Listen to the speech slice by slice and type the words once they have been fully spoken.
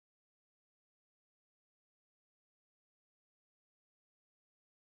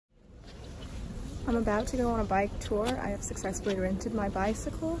I'm about to go on a bike tour. I have successfully rented my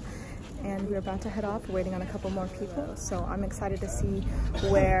bicycle and we're about to head off. We're waiting on a couple more people. So I'm excited to see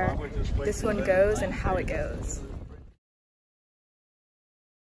where this one goes and how it goes.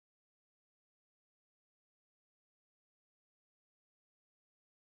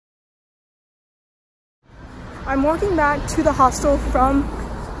 I'm walking back to the hostel from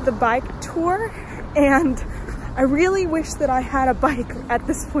the bike tour, and I really wish that I had a bike at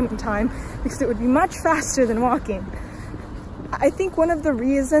this point in time because it would be much faster than walking. I think one of the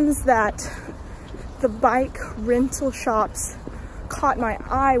reasons that the bike rental shops caught my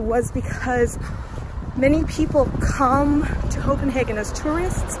eye was because many people come to Copenhagen as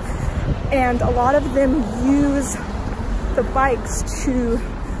tourists, and a lot of them use the bikes to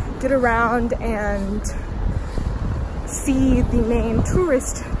get around and see the main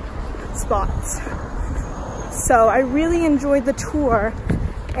tourist spots. So I really enjoyed the tour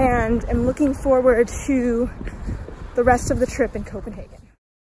and am looking forward to the rest of the trip in Copenhagen.